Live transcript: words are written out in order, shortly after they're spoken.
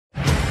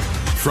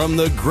from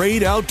the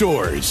great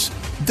outdoors.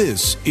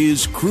 This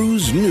is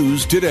Cruise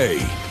News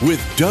Today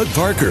with Doug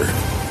Parker.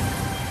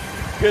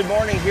 Good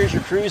morning. Here's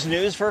your cruise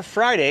news for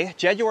Friday,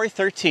 January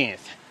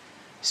 13th.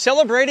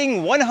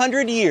 Celebrating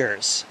 100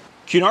 years.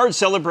 Cunard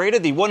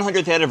celebrated the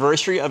 100th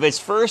anniversary of its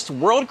first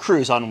world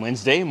cruise on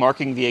Wednesday,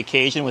 marking the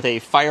occasion with a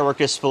firework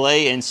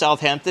display in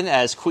Southampton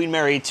as Queen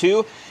Mary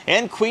II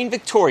and Queen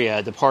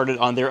Victoria departed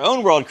on their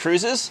own world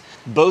cruises.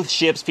 Both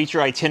ships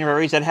feature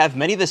itineraries that have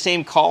many of the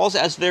same calls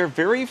as their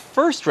very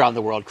first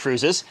round-the-world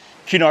cruises.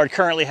 Cunard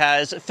currently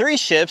has 3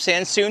 ships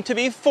and soon to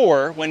be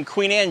 4 when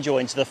Queen Anne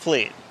joins the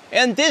fleet.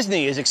 And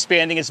Disney is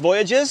expanding its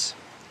voyages.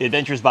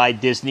 Adventures by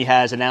Disney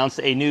has announced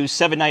a new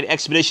 7-night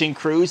expedition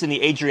cruise in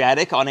the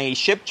Adriatic on a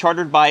ship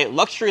chartered by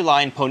luxury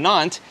line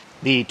Ponant.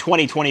 The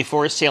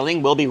 2024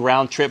 sailing will be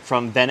round-trip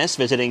from Venice,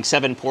 visiting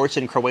 7 ports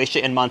in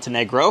Croatia and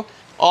Montenegro.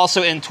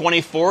 Also in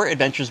 24,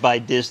 Adventures by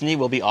Disney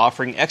will be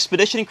offering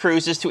expedition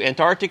cruises to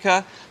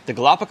Antarctica, the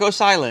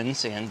Galapagos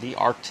Islands, and the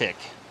Arctic.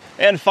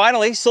 And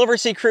finally,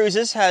 Silversea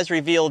Cruises has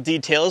revealed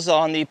details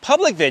on the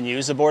public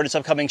venues aboard its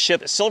upcoming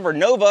ship Silver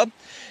Nova.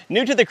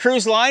 New to the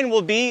cruise line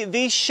will be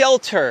the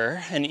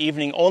Shelter, an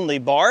evening-only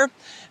bar.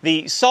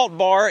 The Salt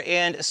Bar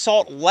and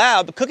Salt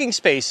Lab cooking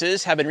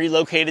spaces have been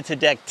relocated to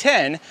Deck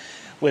 10,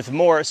 with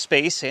more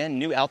space and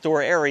new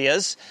outdoor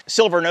areas.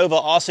 Silver Nova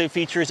also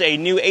features a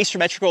new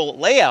asymmetrical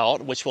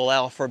layout, which will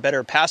allow for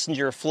better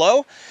passenger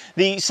flow.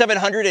 The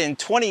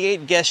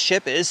 728-guest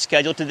ship is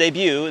scheduled to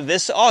debut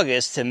this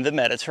August in the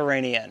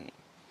Mediterranean.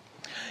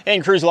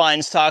 And cruise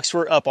line stocks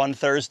were up on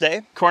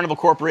Thursday. Carnival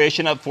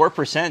Corporation up 4%,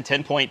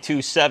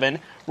 10.27.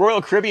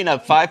 Royal Caribbean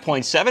up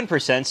 5.7%,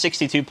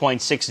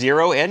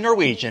 62.60. And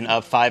Norwegian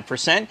up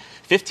 5%,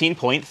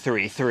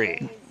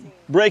 15.33.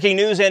 Breaking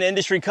news and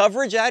industry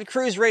coverage at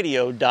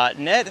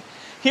cruiseradio.net.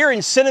 Here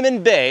in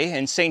Cinnamon Bay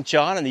in St.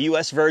 John in the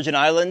U.S. Virgin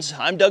Islands,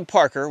 I'm Doug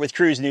Parker with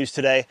Cruise News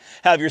Today.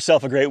 Have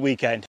yourself a great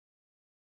weekend.